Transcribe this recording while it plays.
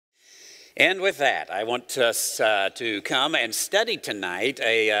And with that, I want us to come and study tonight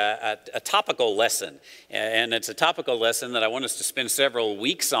a topical lesson. And it's a topical lesson that I want us to spend several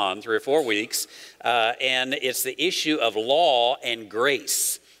weeks on, 3 or 4 weeks. And it's the issue of law and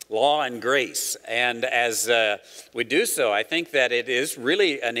grace. Law and grace. And as we do so, I think that it is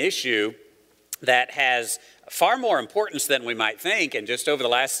really an issue that has far more importance than we might think. And just over the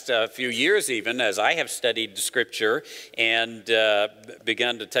last few years even, as I have studied Scripture and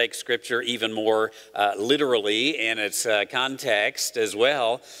begun to take Scripture even more literally in its context as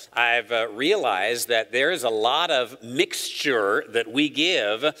well, I've realized that there is a lot of mixture that we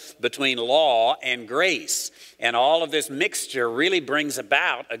give between law and grace. And all of this mixture really brings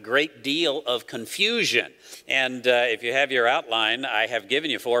about a great deal of confusion. And if you have your outline, I have given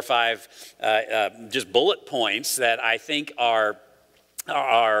you 4 or 5 just bullet points that I think are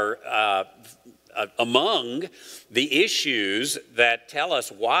among the issues that tell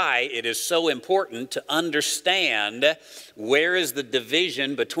us why it is so important to understand where is the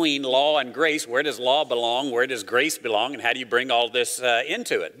division between law and grace, where does law belong, where does grace belong, and how do you bring all this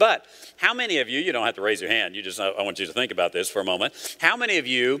into it. But how many of you don't have to raise your hand, I want you to think about this for a moment. How many of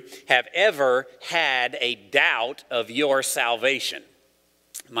you have ever had a doubt of your salvation?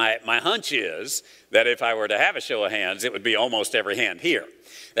 My hunch is that if I were to have a show of hands, it would be almost every hand here.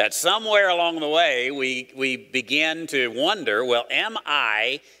 That somewhere along the way, we begin to wonder, well, am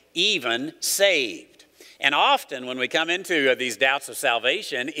I even saved? And often when we come into these doubts of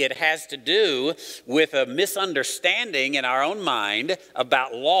salvation, it has to do with a misunderstanding in our own mind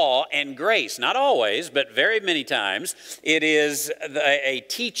about law and grace. Not always, but very many times, it is a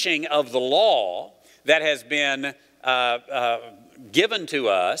teaching of the law that has been given to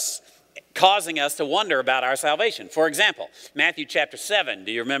us, causing us to wonder about our salvation. For example, Matthew chapter 7,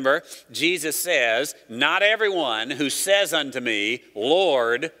 do you remember? Jesus says, "Not everyone who says unto me,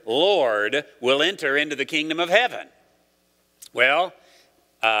 Lord, Lord, will enter into the kingdom of heaven." Well,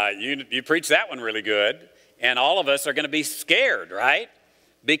 you preach that one really good, and all of us are going to be scared, right?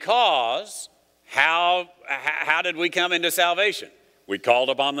 Because how did we come into salvation? We called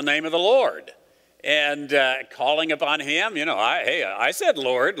upon the name of the Lord. And calling upon him, I said,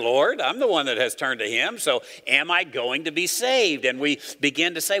 Lord, Lord, I'm the one that has turned to him, so am I going to be saved? And we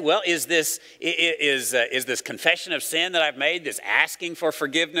begin to say, well, is this confession of sin that I've made, this asking for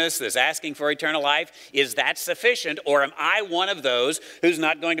forgiveness, this asking for eternal life, is that sufficient, or am I one of those who's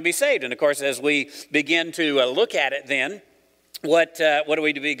not going to be saved? And of course, as we begin to look at it then, what do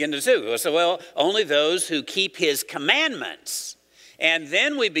we begin to do? So, well, only those who keep his commandments. And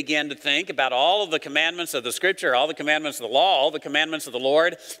then we begin to think about all of the commandments of the Scripture, all the commandments of the law, all the commandments of the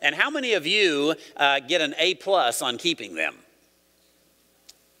Lord. And how many of you get an A+ on keeping them?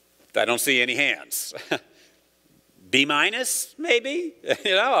 I don't see any hands. B-, maybe?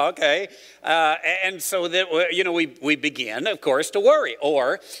 Okay. And so that, we begin, of course, to worry.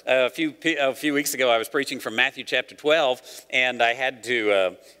 Or a few weeks ago, I was preaching from Matthew chapter 12, and I had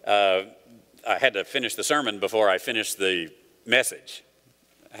to finish the sermon before I finished the message.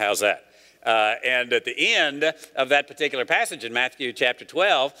 How's that? And at the end of that particular passage in Matthew chapter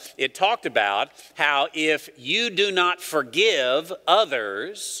 12, it talked about how if you do not forgive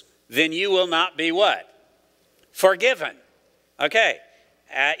others, then you will not be what? Forgiven. Okay.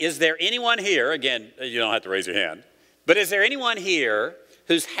 Is there anyone here, again, you don't have to raise your hand, but is there anyone here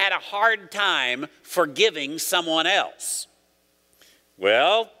who's had a hard time forgiving someone else?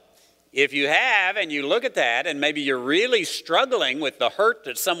 Well, if you have, and you look at that, and maybe you're really struggling with the hurt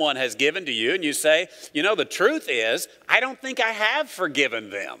that someone has given to you, and you say, the truth is, I don't think I have forgiven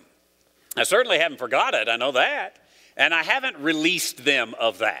them. I certainly haven't forgot it, I know that. And I haven't released them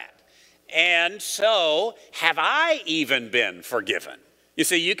of that. And so, have I even been forgiven? You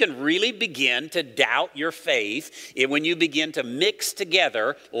see, you can really begin to doubt your faith when you begin to mix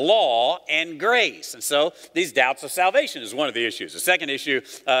together law and grace. And so these doubts of salvation is one of the issues. The second issue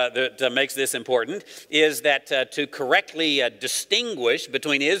that makes this important is that to correctly distinguish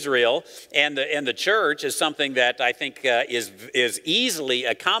between Israel and the church is something that I think is easily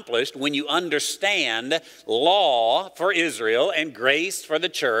accomplished when you understand law for Israel and grace for the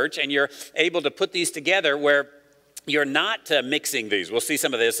church, and you're able to put these together where you're not mixing these. We'll see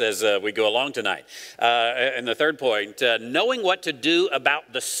some of this as we go along tonight. And the third point, knowing what to do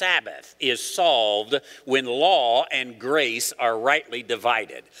about the Sabbath is solved when law and grace are rightly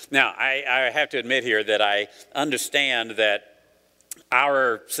divided. Now, I have to admit here that I understand that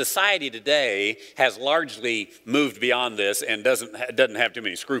our society today has largely moved beyond this and doesn't have too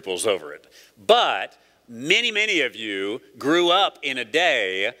many scruples over it. But many of you grew up in a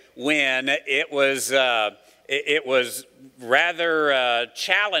day when it was it was rather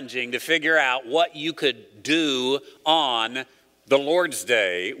challenging to figure out what you could do on the Lord's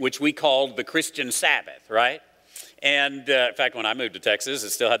Day, which we called the Christian Sabbath, right? And in fact, when I moved to Texas,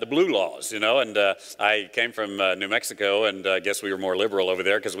 it still had the blue laws, and I came from New Mexico, and I guess we were more liberal over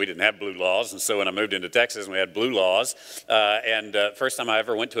there because we didn't have blue laws. And so when I moved into Texas, we had blue laws. First time I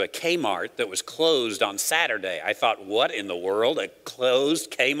ever went to a Kmart that was closed on Saturday, I thought, what in the world, a closed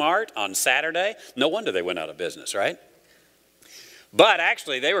Kmart on Saturday? No wonder they went out of business, right? But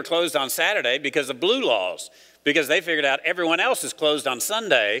actually, they were closed on Saturday because of blue laws. Because they figured out everyone else is closed on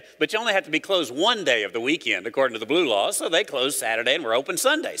Sunday, but you only have to be closed one day of the weekend, according to the blue laws. So they closed Saturday and were open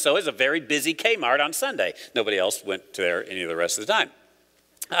Sunday. So it was a very busy Kmart on Sunday. Nobody else went there any of the rest of the time.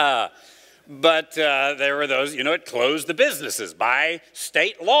 But there were those, it closed the businesses by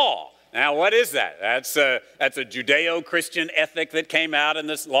state law. Now, what is that? That's a Judeo-Christian ethic that came out in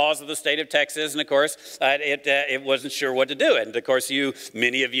the laws of the state of Texas, and of course, it wasn't sure what to do. And of course,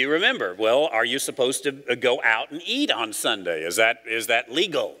 many of you remember. Well, are you supposed to go out and eat on Sunday? Is that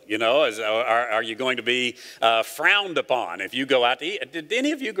legal? Are you going to be frowned upon if you go out to eat? Did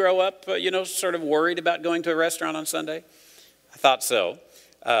any of you grow up, sort of worried about going to a restaurant on Sunday? I thought so.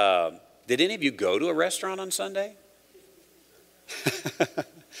 Did any of you go to a restaurant on Sunday?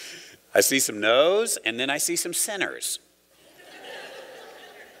 I see some no's, and then I see some sinners.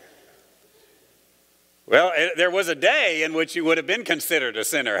 Well, there was a day in which you would have been considered a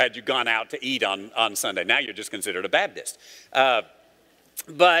sinner had you gone out to eat on Sunday. Now you're just considered a Baptist.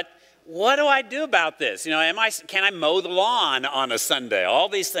 But what do I do about this? Can I mow the lawn on a Sunday? All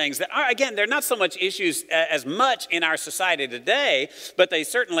these things that are, again, they're not so much issues as much in our society today, but they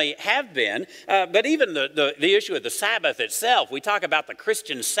certainly have been. But even the issue of the Sabbath itself, we talk about the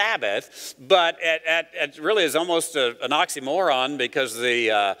Christian Sabbath, but it really is almost an oxymoron because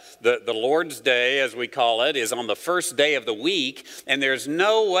the Lord's Day, as we call it, is on the first day of the week, and there's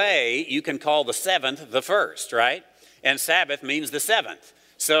no way you can call the seventh the first, right? And Sabbath means the seventh.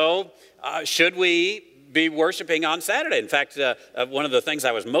 So should we be worshiping on Saturday? In fact, one of the things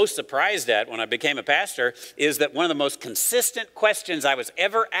I was most surprised at when I became a pastor is that one of the most consistent questions I was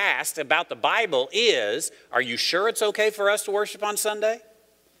ever asked about the Bible is, are you sure it's okay for us to worship on Sunday?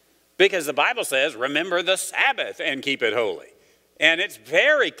 Because the Bible says, remember the Sabbath and keep it holy. And it's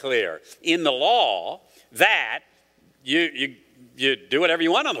very clear in the law that you do whatever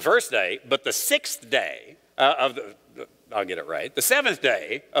you want on the first day, but the sixth day I'll get it right, the seventh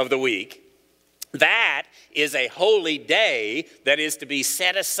day of the week, that is a holy day that is to be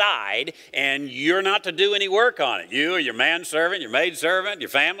set aside, and you're not to do any work on it. You or your manservant, your maidservant, your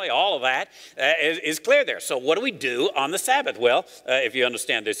family, all of that is clear there. So what do we do on the Sabbath? Well, if you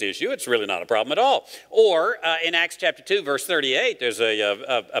understand this issue, it's really not a problem at all. Or in Acts chapter 2, verse 38, there's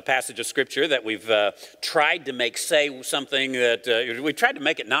a passage of Scripture that we've tried to make say something that, we tried to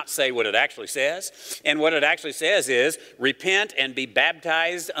make it not say what it actually says. And what it actually says is, repent and be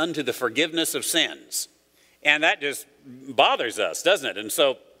baptized unto the forgiveness of sins. And that just bothers us, doesn't it? And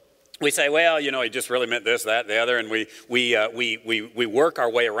so we say, well, he just really meant this, that, the other, and we work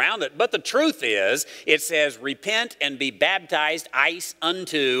our way around it. But the truth is, it says, repent and be baptized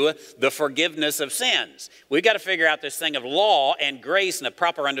unto the forgiveness of sins. We've got to figure out this thing of law and grace and a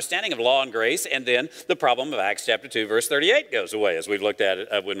proper understanding of law and grace, and then the problem of Acts chapter 2, verse 38 goes away, as we've looked at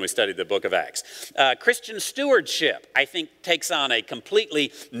it when we studied the book of Acts. Christian stewardship, I think, takes on a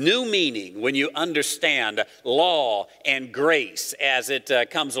completely new meaning when you understand law and grace as it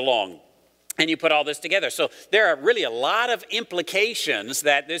comes along. And you put all this together. So there are really a lot of implications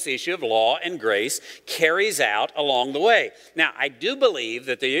that this issue of law and grace carries out along the way. Now, I do believe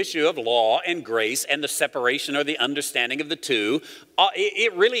that the issue of law and grace and the separation or the understanding of the two,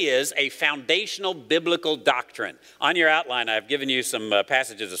 it really is a foundational biblical doctrine. On your outline, I've given you some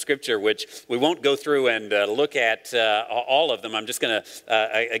passages of Scripture, which we won't go through and look at all of them. I'm just going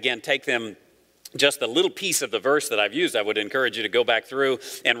to, again, take them. Just a little piece of the verse that I've used. I would encourage you to go back through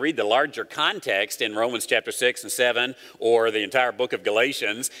and read the larger context in Romans chapter 6 and 7 or the entire book of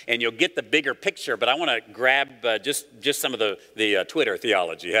Galatians, and you'll get the bigger picture. But I want to grab just some of the Twitter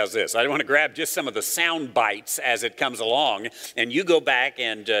theology. How's this? I want to grab just some of the sound bites as it comes along, and you go back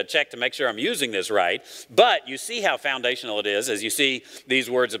and check to make sure I'm using this right. But you see how foundational it is as you see these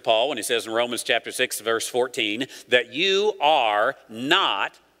words of Paul when he says in Romans chapter 6, verse 14, that you are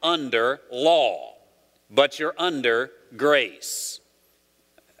not under law, but you're under grace.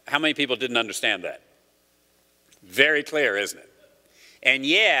 How many people didn't understand that? Very clear, isn't it? And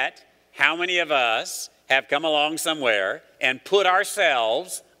yet, how many of us have come along somewhere and put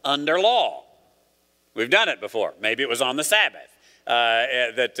ourselves under law? We've done it before. Maybe it was on the Sabbath.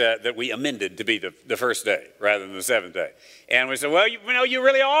 that we amended to be the first day rather than the seventh day. And we said, well, you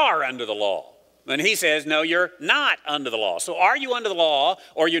really are under the law. And he says, no, you're not under the law. So are you under the law,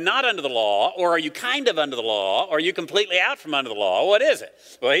 or you're not under the law, or are you kind of under the law, or are you completely out from under the law? What is it?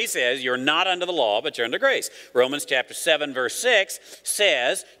 Well, he says you're not under the law, but you're under grace. Romans chapter 7, verse 6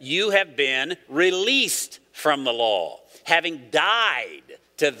 says you have been released from the law, having died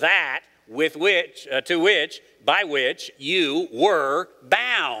to that by which you were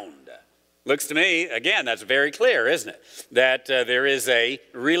bound. Looks to me, again, that's very clear, isn't it? That there is a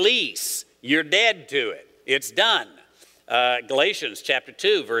release. You're dead to it. It's done. Galatians chapter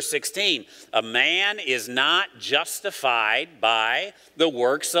 2, verse 16. A man is not justified by the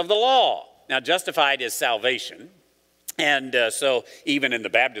works of the law. Now, justified is salvation. And so even in the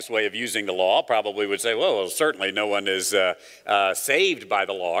Baptist way of using the law, probably would say, well, certainly no one is saved by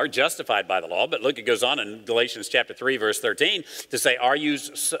the law or justified by the law. But look, it goes on in Galatians chapter 3, verse 13 to say,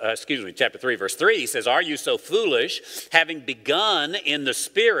 chapter 3, verse 3, he says, are you so foolish, having begun in the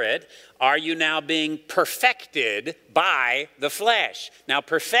Spirit, are you now being perfected by the flesh? Now,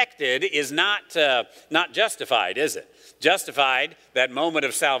 perfected is not justified, is it? Justified, that moment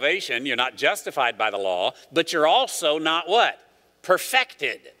of salvation, you're not justified by the law, but you're also not what?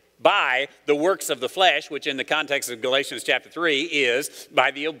 Perfected by the works of the flesh, which in the context of Galatians chapter 3 is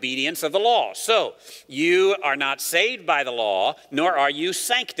by the obedience of the law. So you are not saved by the law, nor are you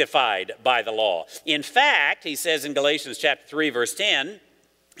sanctified by the law. In fact, he says in Galatians chapter 3, verse 10,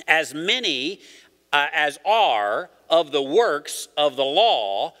 as many as are of the works of the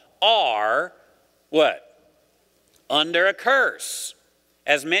law are what? Under a curse.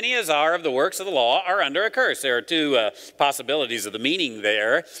 As many as are of the works of the law are under a curse. There are two possibilities of the meaning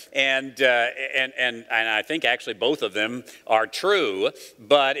there, and I think actually both of them are true,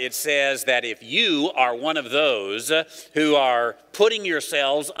 but it says that if you are one of those who are putting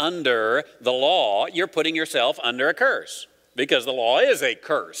yourselves under the law, you're putting yourself under a curse. Because the law is a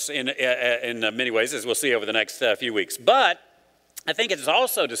curse in many ways, as we'll see over the next few weeks. But I think it is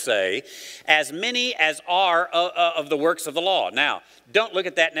also to say, as many as are of the works of the law. Now, don't look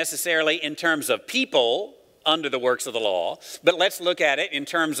at that necessarily in terms of people under the works of the law, but let's look at it in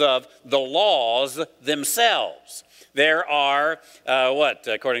terms of the laws themselves. There are,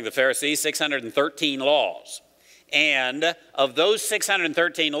 according to the Pharisees, 613 laws. And of those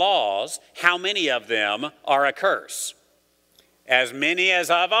 613 laws, how many of them are a curse? As many as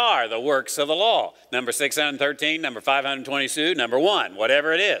are the works of the law. Number 613, number 522, number 1,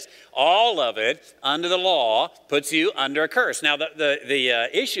 whatever it is. All of it under the law puts you under a curse. Now, the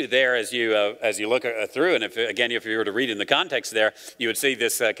issue there as you look through, and if you were to read in the context there, you would see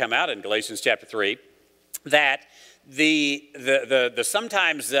this come out in Galatians chapter 3, that the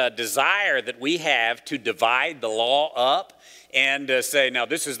sometimes desire that we have to divide the law up and say, now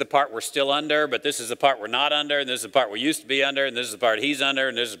this is the part we're still under, but this is the part we're not under, and this is the part we used to be under, and this is the part he's under,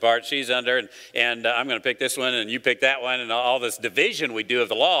 and this is the part she's under, and I'm going to pick this one, and you pick that one, and all this division we do of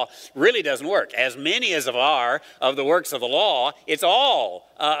the law really doesn't work. As many as are of the works of the law, it's all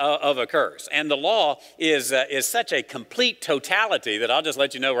of a curse. And the law is such a complete totality that I'll just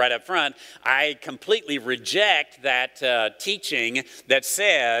let you know right up front, I completely reject that teaching that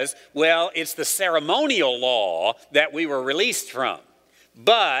says, well, it's the ceremonial law that we were released from,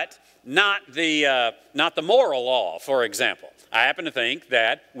 but not the moral law, for example. I happen to think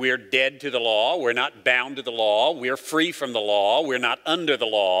that we're dead to the law, we're not bound to the law, we're free from the law, we're not under the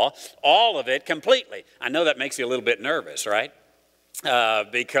law, all of it completely. I know that makes you a little bit nervous, right?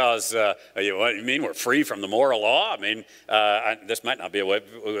 Because, what you mean we're free from the moral law? I mean, this might not be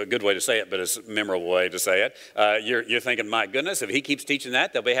a good way to say it, but it's a memorable way to say it. You're thinking, my goodness, if he keeps teaching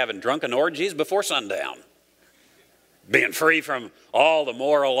that, they'll be having drunken orgies before sundown. Being free from all the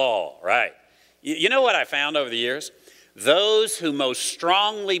moral law, right? You know what I found over the years? Those who most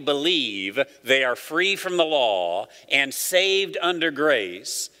strongly believe they are free from the law and saved under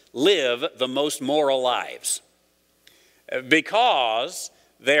grace live the most moral lives. Because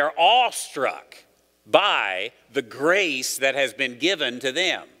they are awestruck by the grace that has been given to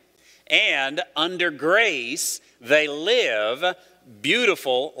them. And under grace, they live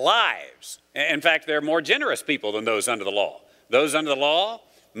beautiful lives. In fact, they're more generous people than those under the law. Those under the law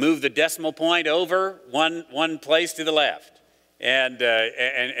move the decimal point over one place to the left and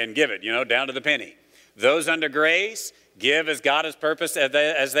give it, down to the penny. Those under grace give as God has purposed,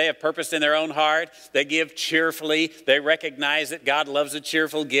 as they have purposed in their own heart. They give cheerfully. They recognize that God loves a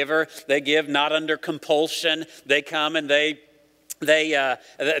cheerful giver. They give not under compulsion. They come and they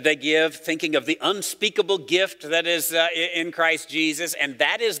They give thinking of the unspeakable gift that is in Christ Jesus, and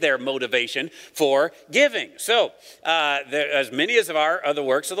that is their motivation for giving. So, as many as of our other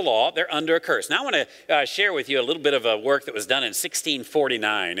works of the law, they're under a curse. Now, I want to share with you a little bit of a work that was done in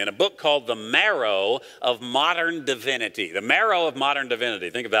 1649 in a book called The Marrow of Modern Divinity. The Marrow of Modern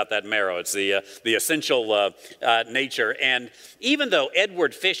Divinity. Think about that marrow. It's the essential nature. And even though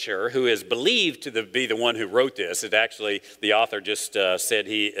Edward Fisher, who is believed to be the one who wrote this, it actually, the author just said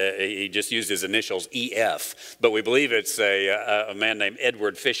he just used his initials EF, but we believe it's a man named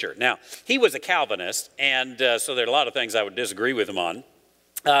Edward Fisher. Now, he was a Calvinist, and so there are a lot of things I would disagree with him on.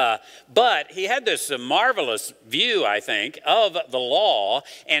 But he had this marvelous view, I think, of the law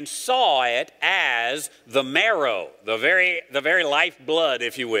and saw it as the marrow, the very lifeblood,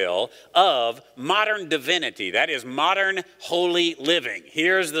 if you will, of modern divinity. That is modern holy living.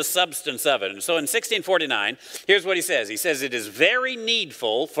 Here's the substance of it. And so in 1649, here's what he says. He says, "It is very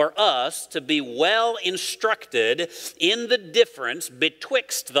needful for us to be well instructed in the difference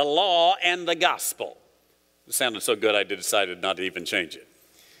betwixt the law and the gospel." It sounded so good I decided not to even change it.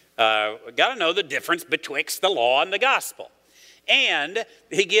 Got to know the difference betwixt the law and the gospel. And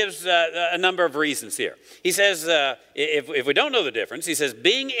he gives a number of reasons here. He says, if we don't know the difference, he says,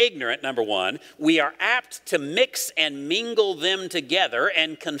 being ignorant, number one, we are apt to mix and mingle them together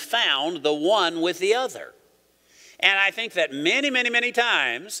and confound the one with the other. And I think that many, many, many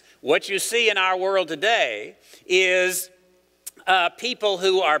times what you see in our world today is people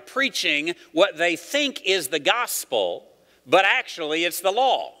who are preaching what they think is the gospel, but actually it's the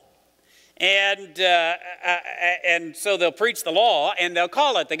law. And so they'll preach the law and they'll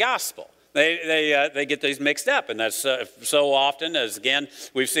call it the gospel. They get these mixed up, and that's so often, as again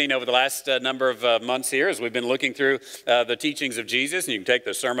we've seen over the last number of months here, as we've been looking through the teachings of Jesus. And you can take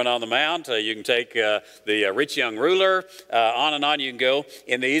the Sermon on the Mount, you can take the rich young ruler, on and on you can go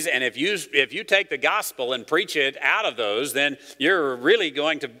in these. And if you take the gospel and preach it out of those, then you're really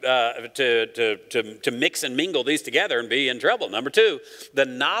going to mix and mingle these together and be in trouble. Number two, the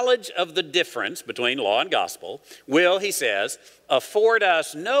knowledge of the difference between law and gospel will, he says, afford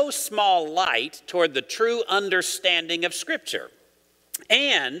us no small light toward the true understanding of Scripture.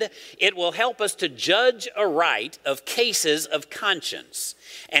 And it will help us to judge aright of cases of conscience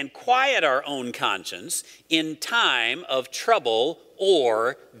and quiet our own conscience in time of trouble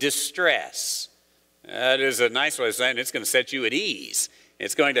or distress. That is a nice way of saying it's going to set you at ease.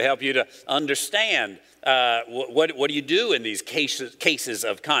 It's going to help you to understand what do you do in these cases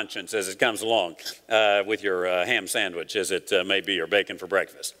of conscience as it comes along with your ham sandwich, as it may be, or bacon for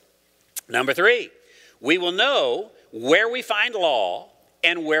breakfast. Number three, we will know where we find law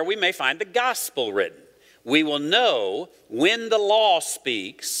and where we may find the gospel written. We will know when the law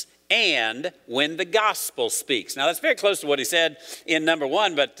speaks and when the gospel speaks. Now, that's very close to what he said in number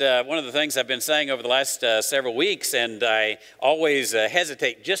one, but one of the things I've been saying over the last several weeks, and I always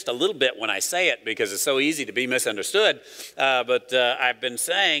hesitate just a little bit when I say it because it's so easy to be misunderstood, but I've been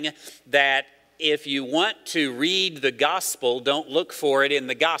saying that if you want to read the gospel, don't look for it in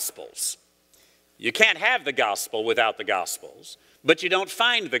the gospels. You can't have the gospel without the gospels, but you don't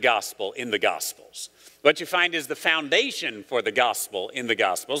find the gospel in the gospels. What you find is the foundation for the gospel in the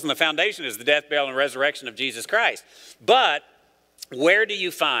Gospels, and the foundation is the death, burial, and resurrection of Jesus Christ. But where do you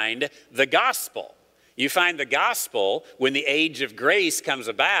find the gospel? You find the gospel when the age of grace comes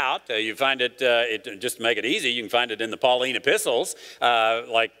about. You find it, just to make it easy, you can find it in the Pauline epistles,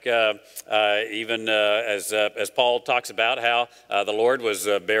 even as Paul talks about how the Lord was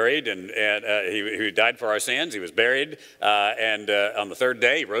buried and he died for our sins. He was buried, and on the third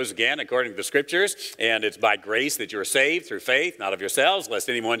day he rose again according to the Scriptures. And it's by grace that you're saved through faith, not of yourselves, lest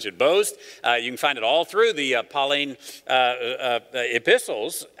anyone should boast. You can find it all through the Pauline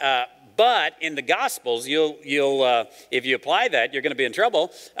epistles. But in the Gospels, you'll if you apply that, you're going to be in trouble.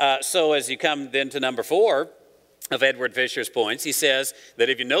 So as you come then to number 4 of Edward Fisher's points, he says that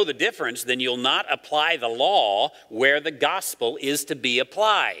if you know the difference, then you'll not apply the law where the gospel is to be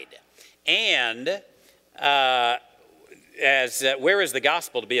applied. And where is the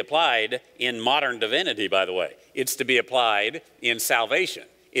gospel to be applied in modern divinity, by the way? It's to be applied in salvation.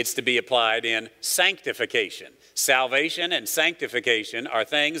 It's to be applied in sanctification. Salvation and sanctification are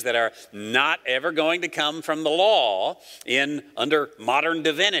things that are not ever going to come from the law under modern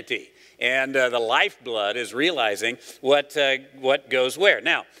divinity. And the lifeblood is realizing what goes where.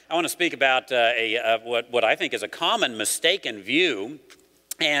 Now, I want to speak about what I think is a common mistaken view.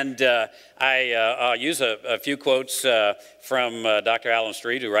 And I'll use a few quotes from Dr. Alan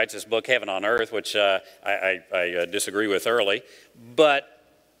Street, who writes this book, Heaven on Earth, which I disagree with early. But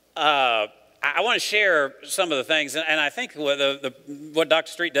I want to share some of the things, and I think what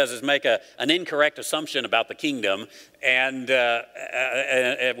Dr. Street does is make an incorrect assumption about the kingdom, and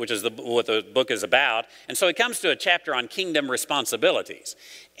which is what the book is about. And so he comes to a chapter on kingdom responsibilities.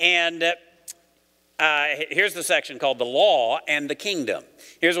 And here's the section called The Law and the Kingdom.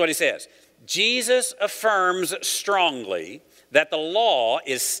 Here's what he says. Jesus affirms strongly that the law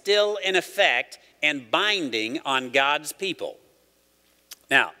is still in effect and binding on God's people.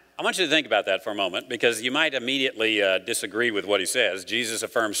 Now, I want you to think about that for a moment, because you might immediately disagree with what he says. Jesus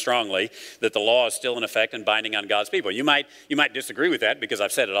affirms strongly that the law is still in effect and binding on God's people. You might disagree with that because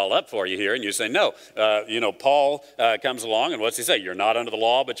I've set it all up for you here, and you say, no, Paul comes along, and what's he say? You're not under the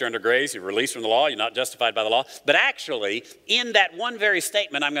law, but you're under grace. You're released from the law. You're not justified by the law. But actually, in that one very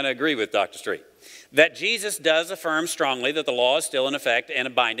statement, I'm going to agree with Dr. Street, that Jesus does affirm strongly that the law is still in effect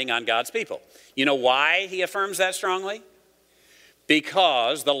and binding on God's people. You know why he affirms that strongly?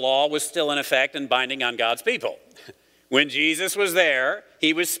 Because the law was still in effect and binding on God's people. When Jesus was there,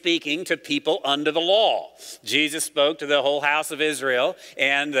 he was speaking to people under the law. Jesus spoke to the whole house of Israel,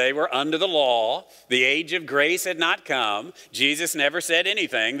 and they were under the law. The age of grace had not come. Jesus never said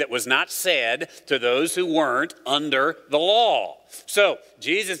anything that was not said to those who weren't under the law. So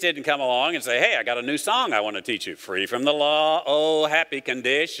Jesus didn't come along and say, hey, I got a new song I want to teach you. Free from the law, oh, happy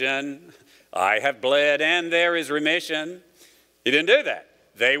condition. I have bled and there is remission. He didn't do that.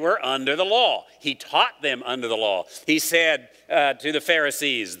 They were under the law. He taught them under the law. He said to the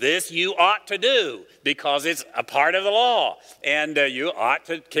Pharisees, this you ought to do because it's a part of the law, and you ought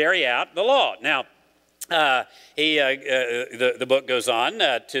to carry out the law. Now, the book goes on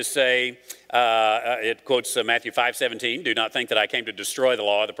to say, it quotes Matthew 5:17, do not think that I came to destroy the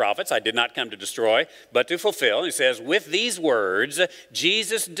law of the prophets. I did not come to destroy, but to fulfill. And he says, with these words,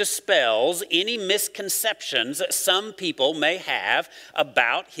 Jesus dispels any misconceptions some people may have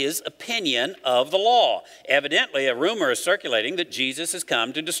about his opinion of the law. Evidently, a rumor is circulating that Jesus has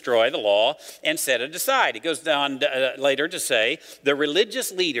come to destroy the law and set it aside. He goes on later to say, the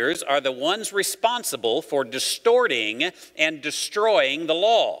religious leaders are the ones responsible for distorting and destroying the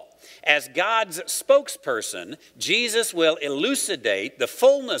law. As God's spokesperson, Jesus will elucidate the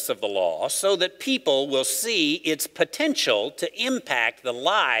fullness of the law so that people will see its potential to impact their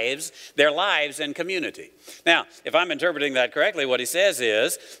lives and community. Now, if I'm interpreting that correctly, what he says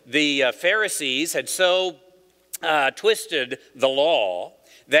is the Pharisees had so twisted the law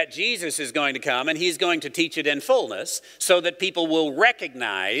that Jesus is going to come and he's going to teach it in fullness so that people will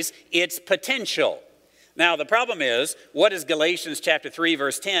recognize its potential. Now, the problem is, what does Galatians chapter 3,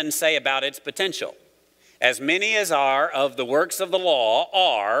 verse 10 say about its potential? As many as are of the works of the law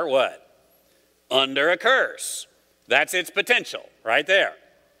are, what? Under a curse. That's its potential right there.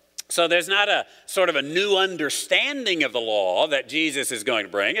 So there's not a sort of a new understanding of the law that Jesus is going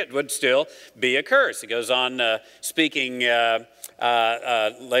to bring. It would still be a curse. He goes on speaking later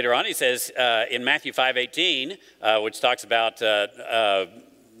on. He says in Matthew 5:18, which talks about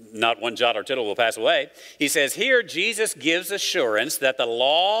not one jot or tittle will pass away. He says, here Jesus gives assurance that the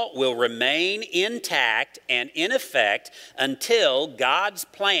law will remain intact and in effect until God's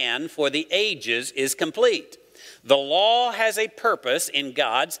plan for the ages is complete. The law has a purpose in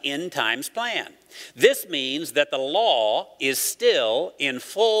God's end times plan. This means that the law is still in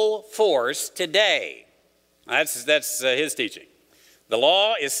full force today. That's his teaching. The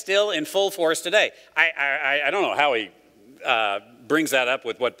law is still in full force today. I don't know how he brings that up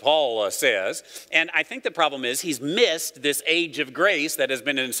with what Paul says. And I think the problem is he's missed this age of grace that has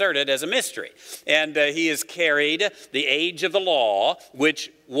been inserted as a mystery. And he has carried the age of the law, which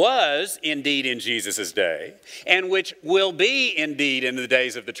was indeed in Jesus' day, and which will be indeed in the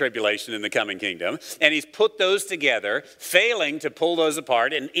days of the tribulation in the coming kingdom. And he's put those together, failing to pull those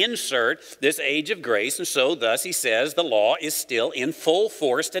apart and insert this age of grace. And so thus he says the law is still in full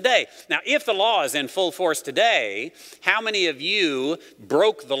force today. Now, if the law is in full force today, how many of you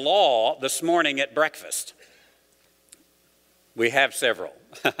broke the law this morning at breakfast? We have several.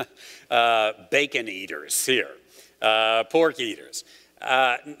 Bacon eaters here, pork eaters.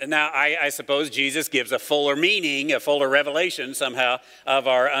 Now, I suppose Jesus gives a fuller meaning, a fuller revelation somehow of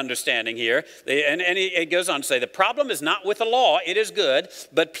our understanding here. And it goes on to say, the problem is not with the law, it is good,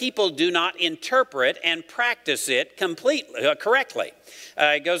 but people do not interpret and practice it correctly.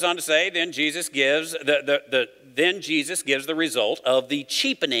 It goes on to say, then Jesus gives the result of the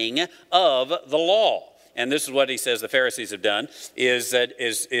cheapening of the law. And this is what he says the Pharisees have done, is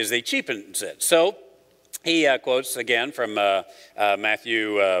they cheapened it. So he quotes again from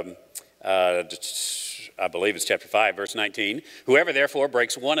Matthew I believe it's chapter 5, verse 19. Whoever therefore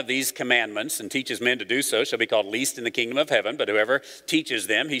breaks one of these commandments and teaches men to do so shall be called least in the kingdom of heaven, but whoever teaches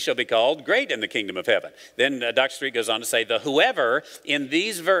them, he shall be called great in the kingdom of heaven. Then Dr. Street goes on to say, the whoever in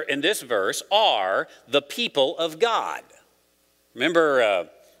this verse are the people of God. Remember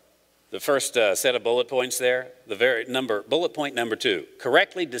the first set of bullet points there? Bullet point number 2,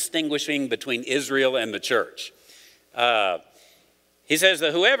 correctly distinguishing between Israel and the church. He says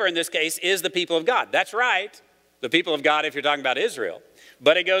that whoever in this case is the people of God. That's right, the people of God if you're talking about Israel.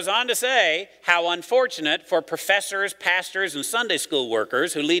 But it goes on to say how unfortunate for professors, pastors, and Sunday school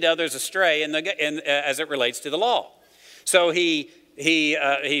workers who lead others astray as it relates to the law. So he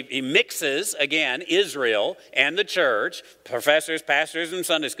mixes, again, Israel and the church. Professors, pastors, and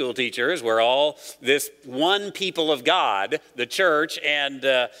Sunday school teachers were all this one people of God, the church and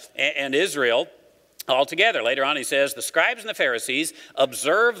Israel, all together. Later on he says, the scribes and the Pharisees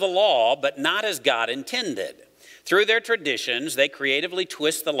observe the law, but not as God intended. Through their traditions, they creatively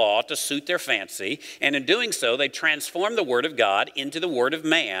twist the law to suit their fancy, and in doing so, they transform the word of God into the word of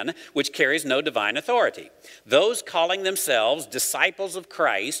man, which carries no divine authority. Those calling themselves disciples of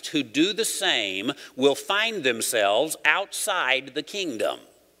Christ who do the same will find themselves outside the kingdom.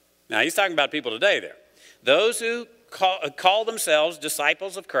 Now, he's talking about people today there. Those who call themselves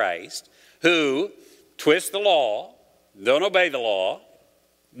disciples of Christ, who twist the law, don't obey the law,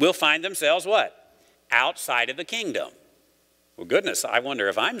 will find themselves what? Outside of the kingdom. Well, goodness, I wonder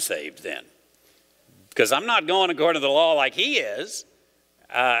if I'm saved then. Because I'm not going according to the law like he is.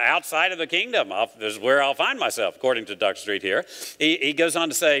 Outside of the kingdom, this is where I'll find myself, according to Dr. Street here. He goes on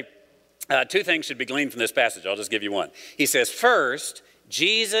to say, 2 things should be gleaned from this passage. I'll just give you one. He says, first,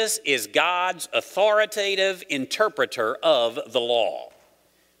 Jesus is God's authoritative interpreter of the law.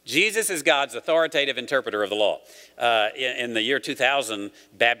 Jesus is God's authoritative interpreter of the law. In the year 2000,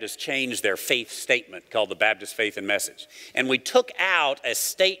 Baptists changed their faith statement called the Baptist Faith and Message. And we took out a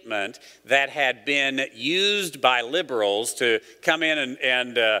statement that had been used by liberals to come in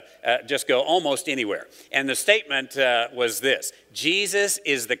and just go almost anywhere. And the statement was this: Jesus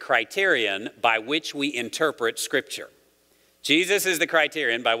is the criterion by which we interpret Scripture. Jesus is the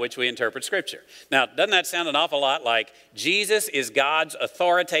criterion by which we interpret Scripture. Now, doesn't that sound an awful lot like Jesus is God's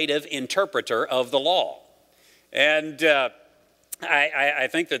authoritative interpreter of the law? And I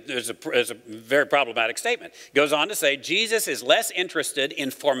think that there's a very problematic statement. It goes on to say, Jesus is less interested in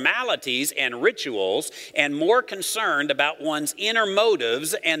formalities and rituals and more concerned about one's inner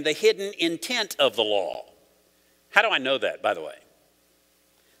motives and the hidden intent of the law. How do I know that, by the way?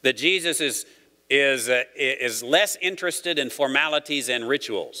 That Jesus is less interested in formalities and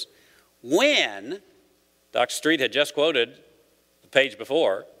rituals. When, Dr. Street had just quoted the page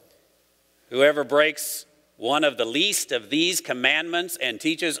before, whoever breaks one of the least of these commandments and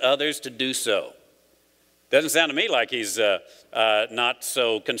teaches others to do so. Doesn't sound to me like he's not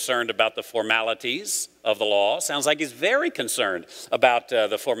so concerned about the formalities of the law. Sounds like he's very concerned about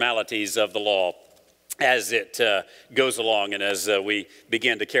the formalities of the law as it goes along and as we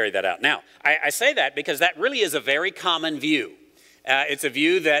begin to carry that out. Now, I say that because that really is a very common view. It's a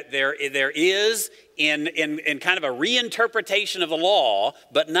view that there is in kind of a reinterpretation of the law,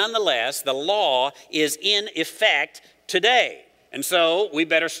 but nonetheless, the law is in effect today. And so we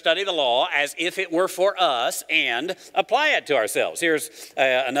better study the law as if it were for us and apply it to ourselves. Here's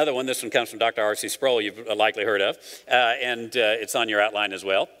another one. This one comes from Dr. R.C. Sproul, you've likely heard of, and it's on your outline as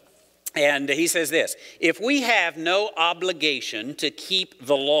well. And he says this: if we have no obligation to keep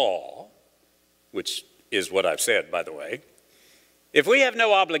the law, which is what I've said, by the way, if we have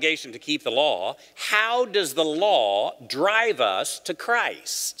no obligation to keep the law, how does the law drive us to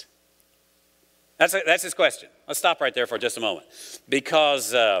Christ? That's his question. Let's stop right there for just a moment,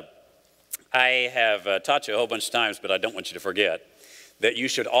 because I have taught you a whole bunch of times, but I don't want you to forget that you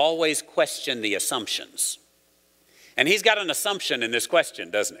should always question the assumptions. And he's got an assumption in this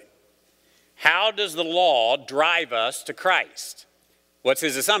question, doesn't he? How does the law drive us to Christ? What's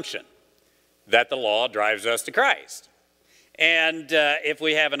his assumption? That the law drives us to Christ. And if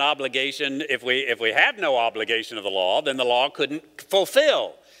we have an obligation, if we have no obligation of the law, then the law couldn't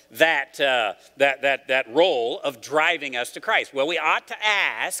fulfill that role of driving us to Christ. Well, we ought to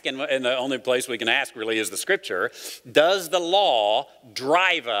ask, and the only place we can ask really is the Scripture, does the law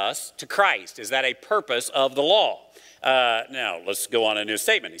drive us to Christ? Is that a purpose of the law? Now, let's go on in his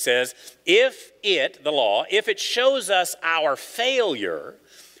statement. He says, if the law shows us our failure,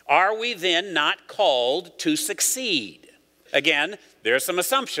 are we then not called to succeed? Again, there are some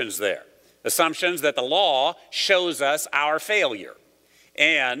assumptions there. Assumptions that the law shows us our failure.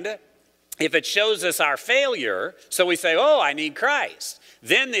 And if it shows us our failure, so we say, oh, I need Christ,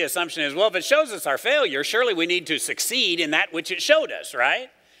 then the assumption is, well, if it shows us our failure, surely we need to succeed in that which it showed us, right?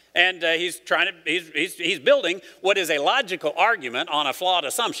 And he's building what is a logical argument on a flawed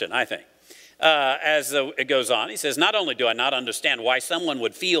assumption, I think. As it goes on, he says, not only do I not understand why someone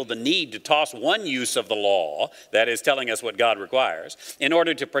would feel the need to toss one use of the law, that is telling us what God requires, in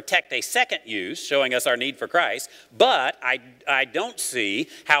order to protect a second use, showing us our need for Christ, but I don't see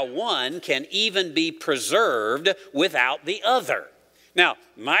how one can even be preserved without the other. Now,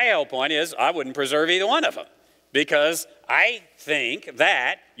 my whole point is I wouldn't preserve either one of them, because I think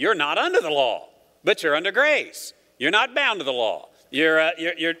that you're not under the law, but you're under grace. You're not bound to the law.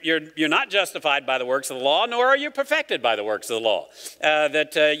 You're not justified by the works of the law, nor are you perfected by the works of the law. I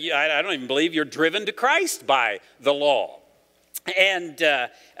don't even believe you're driven to Christ by the law. And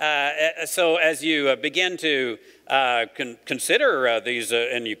so as you begin to consider these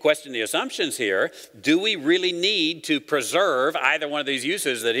and you question the assumptions here, do we really need to preserve either one of these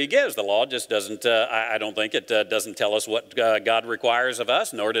uses that he gives? The law just doesn't, I don't think it doesn't tell us what God requires of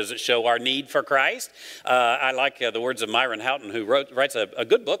us, nor does it show our need for Christ. I like the words of Myron Houghton, who writes a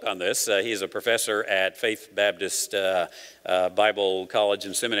good book on this. He's a professor at Faith Baptist Bible College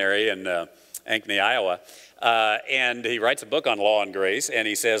and Seminary in Ankeny, Iowa. And he writes a book on law and grace, and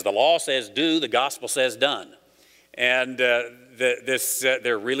he says, the law says do, the gospel says done. And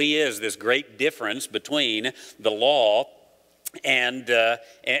there really is this great difference between the law and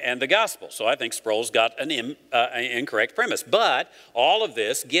the gospel. So I think Sproul's got an incorrect premise. But all of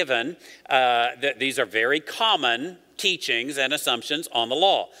this, given that these are very common teachings and assumptions on the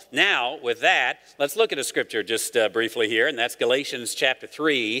law. Now, with that, let's look at a scripture just briefly here, and that's Galatians chapter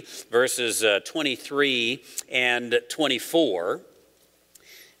 3, verses 23 and 24,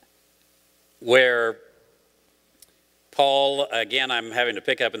 where Paul, again, I'm having to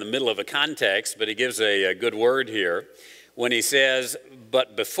pick up in the middle of a context, but he gives a good word here when he says,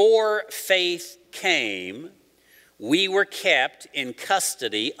 but before faith came, we were kept in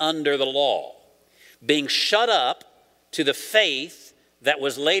custody under the law, being shut up to the faith that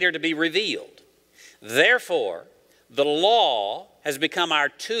was later to be revealed. Therefore, the law has become our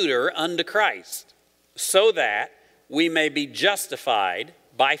tutor unto Christ, so that we may be justified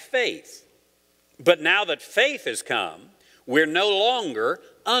by faith. But now that faith has come, we're no longer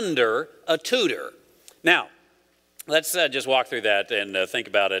under a tutor. Now, let's just walk through that and think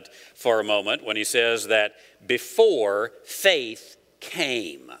about it for a moment when he says that before faith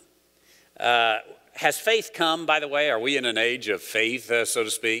came. Has faith come, by the way? Are we in an age of faith, so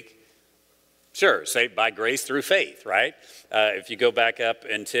to speak? Sure, saved by grace through faith, right? If you go back up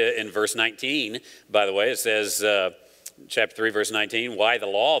in verse 19, by the way, it says, chapter 3, verse 19, why the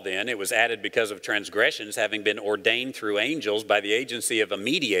law then? It was added because of transgressions, having been ordained through angels by the agency of a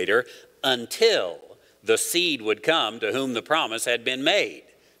mediator, until the seed would come to whom the promise had been made.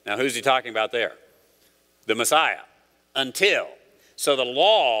 Now, who's he talking about there? The Messiah. Until. So the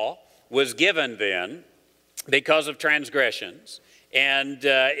law was given then because of transgressions, and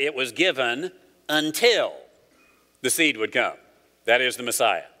it was given until the seed would come. That is the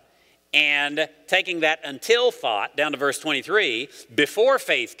Messiah. And taking that until thought down to verse 23, before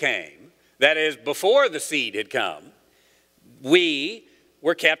faith came, that is before the seed had come, we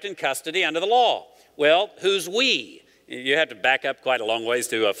were kept in custody under the law. Well, who's we? You have to back up quite a long ways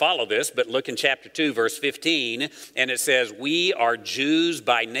to follow this, but look in chapter 2, verse 15, and it says, we are Jews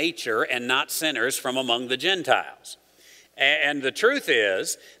by nature and not sinners from among the Gentiles. And the truth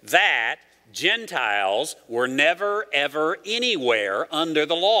is that Gentiles were never, ever, anywhere under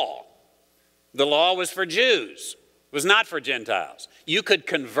the law. The law was for Jews, it was not for Gentiles. You could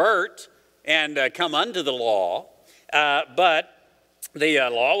convert and come unto the law, but the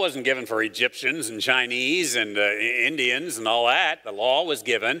law wasn't given for Egyptians and Chinese and Indians and all that. The law was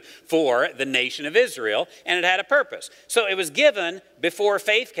given for the nation of Israel, and it had a purpose. So it was given before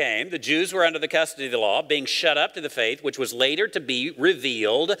faith came. The Jews were under the custody of the law, being shut up to the faith, which was later to be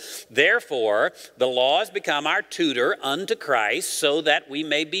revealed. Therefore, the law has become our tutor unto Christ, so that we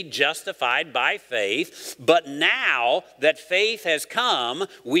may be justified by faith. But now that faith has come,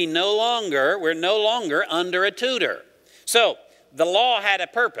 we're no longer under a tutor. So the law had a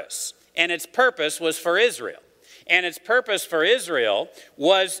purpose, and its purpose was for Israel. And its purpose for Israel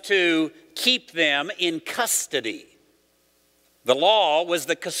was to keep them in custody. The law was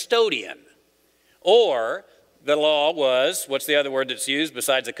the custodian. Or the law was, what's the other word that's used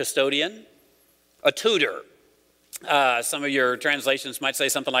besides a custodian? A tutor. Some of your translations might say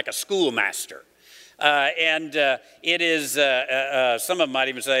something like a schoolmaster. It is, some of them might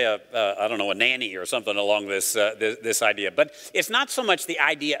even say, I don't know, a nanny or something along this idea. But it's not so much the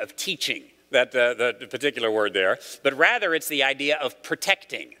idea of teaching, that the particular word there, but rather it's the idea of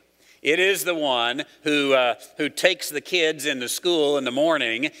protecting. It is the one who takes the kids into school in the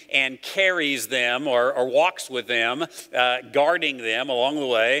morning and carries them or walks with them, guarding them along the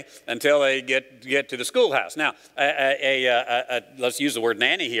way until they get to the schoolhouse. Now, let's use the word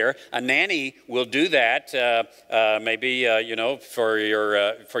nanny here. A nanny will do that maybe, for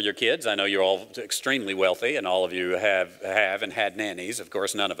your kids. I know you're all extremely wealthy, and all of you have and had nannies. Of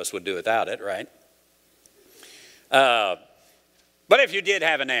course, none of us would do without it, right? But if you did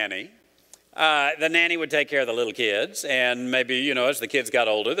have a nanny, the nanny would take care of the little kids, and maybe, as the kids got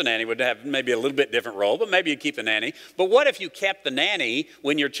older, the nanny would have maybe a little bit different role, but maybe you'd keep the nanny. But what if you kept the nanny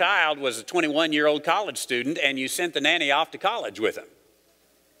when your child was a 21-year-old college student and you sent the nanny off to college with him?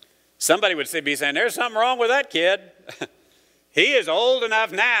 Somebody would be saying, there's something wrong with that kid. He is old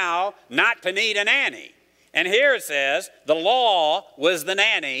enough now not to need a nanny. And here it says, the law was the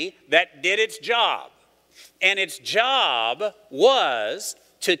nanny that did its job. And its job was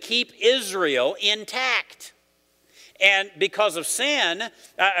to keep Israel intact. And because of sin,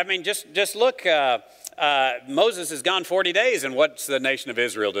 just look, Moses has gone 40 days, and what's the nation of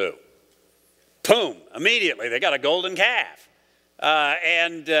Israel do? Boom, immediately, they got a golden calf.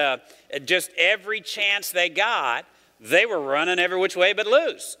 Just every chance they got, they were running every which way but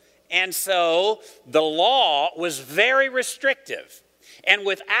loose. And so the law was very restrictive. And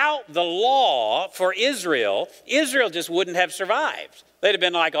without the law for Israel, Israel just wouldn't have survived. They'd have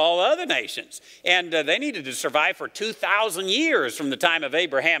been like all other nations. And they needed to survive for 2,000 years from the time of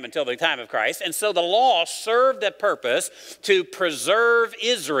Abraham until the time of Christ. And so the law served a purpose to preserve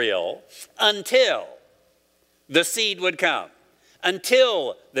Israel until the seed would come,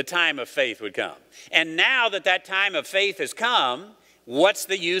 until the time of faith would come. And now that that time of faith has come, what's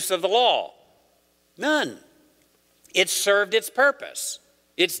the use of the law? None. It served its purpose.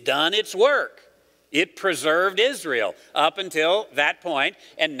 It's done its work. It preserved Israel up until that point.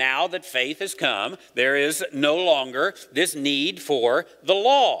 And now that faith has come, there is no longer this need for the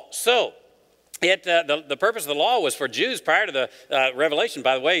law. So, the purpose of the law was for Jews prior to the Revelation.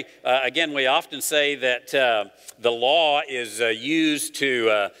 By the way, again, we often say that the law is used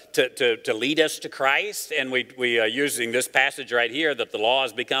to lead us to Christ, and we are using this passage right here that the law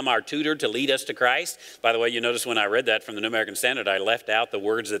has become our tutor to lead us to Christ. By the way, you notice when I read that from the New American Standard, I left out the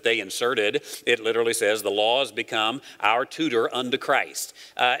words that they inserted. It literally says the law has become our tutor unto Christ.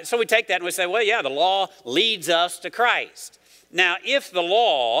 So we take that and we say, well, yeah, the law leads us to Christ. Now, if the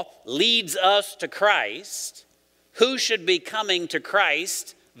law leads us to Christ, who should be coming to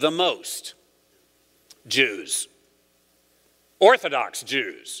Christ the most? Jews. Orthodox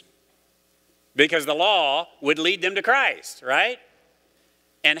Jews. Because the law would lead them to Christ, right?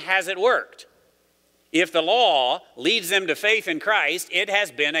 And has it worked? If the law leads them to faith in Christ, it has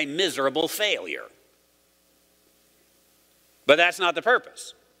been a miserable failure. But that's not the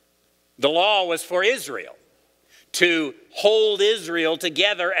purpose. The law was for Israel, to hold Israel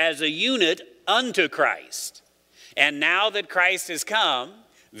together as a unit unto Christ. And now that Christ has come,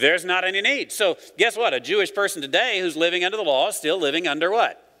 there's not any need. So guess what? A Jewish person today who's living under the law is still living under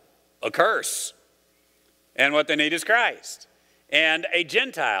what? A curse. And what they need is Christ. And a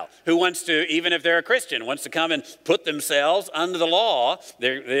Gentile who wants to, even if they're a Christian, wants to come and put themselves under the law,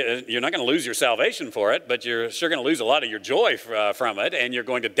 you're not going to lose your salvation for it, but you're sure going to lose a lot of your joy from it, and you're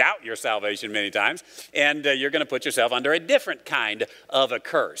going to doubt your salvation many times, and you're going to put yourself under a different kind of a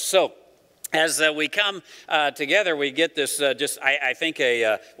curse. So, as we come together, we get this I think,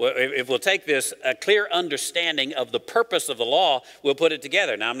 if we'll take this a clear understanding of the purpose of the law, we'll put it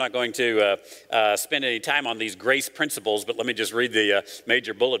together. Now, I'm not going to spend any time on these grace principles, but let me just read the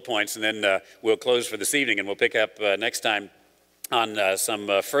major bullet points, and then we'll close for this evening, and we'll pick up next time on some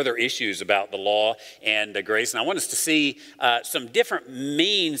further issues about the law and grace. And I want us to see some different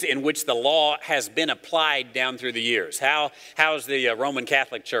means in which the law has been applied down through the years. How's the Roman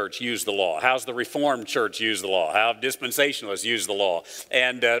Catholic Church used the law? How's the Reformed Church used the law? How have dispensationalists used the law?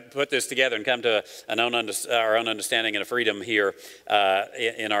 And put this together and come to our own understanding and a freedom here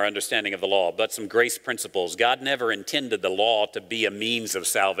in our understanding of the law. But some grace principles. God never intended the law to be a means of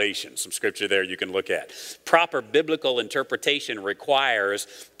salvation. Some scripture there you can look at. Proper biblical interpretation requires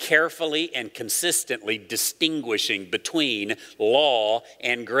carefully and consistently distinguishing between law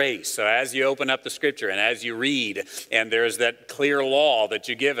and grace. So as you open up the scripture and as you read, and there's that clear law that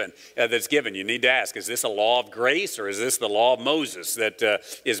that's given, you need to ask, is this a law of grace or is this the law of Moses that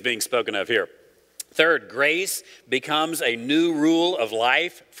is being spoken of here? Third, grace becomes a new rule of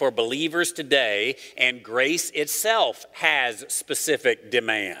life for believers today, and grace itself has specific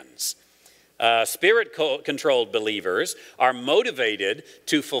demands. Spirit-controlled believers are motivated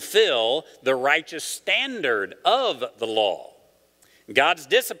to fulfill the righteous standard of the law. God's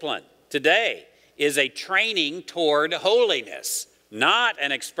discipline today is a training toward holiness, not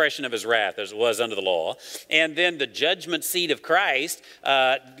an expression of his wrath as it was under the law. And then the judgment seat of Christ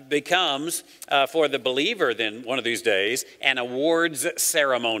becomes, for the believer then one of these days, an awards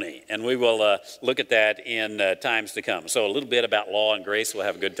ceremony. And we will look at that in times to come. So a little bit about law and grace. We'll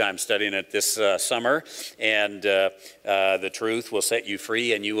have a good time studying it this summer. And the truth will set you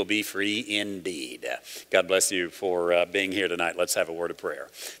free, and you will be free indeed. God bless you for being here tonight. Let's have a word of prayer.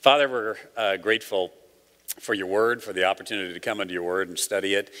 Father, we're grateful for your word, for the opportunity to come into your word and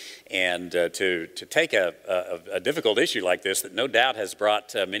study it, and to take a difficult issue like this that no doubt has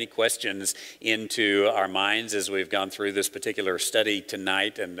brought many questions into our minds as we've gone through this particular study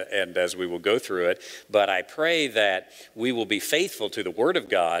tonight and as we will go through it. But I pray that we will be faithful to the word of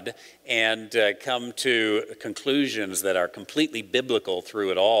God and come to conclusions that are completely biblical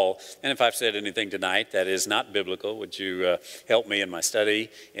through it all. And if I've said anything tonight that is not biblical, would you help me in my study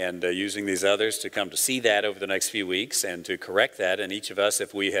and using these others to come to see that over the next few weeks and to correct that. And each of us,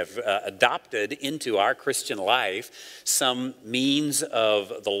 if we have adopted into our Christian life some means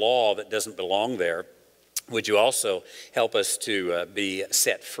of the law that doesn't belong there, would you also help us to be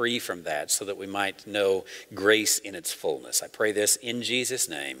set free from that so that we might know grace in its fullness? I pray this in Jesus'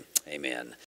 name. Amen.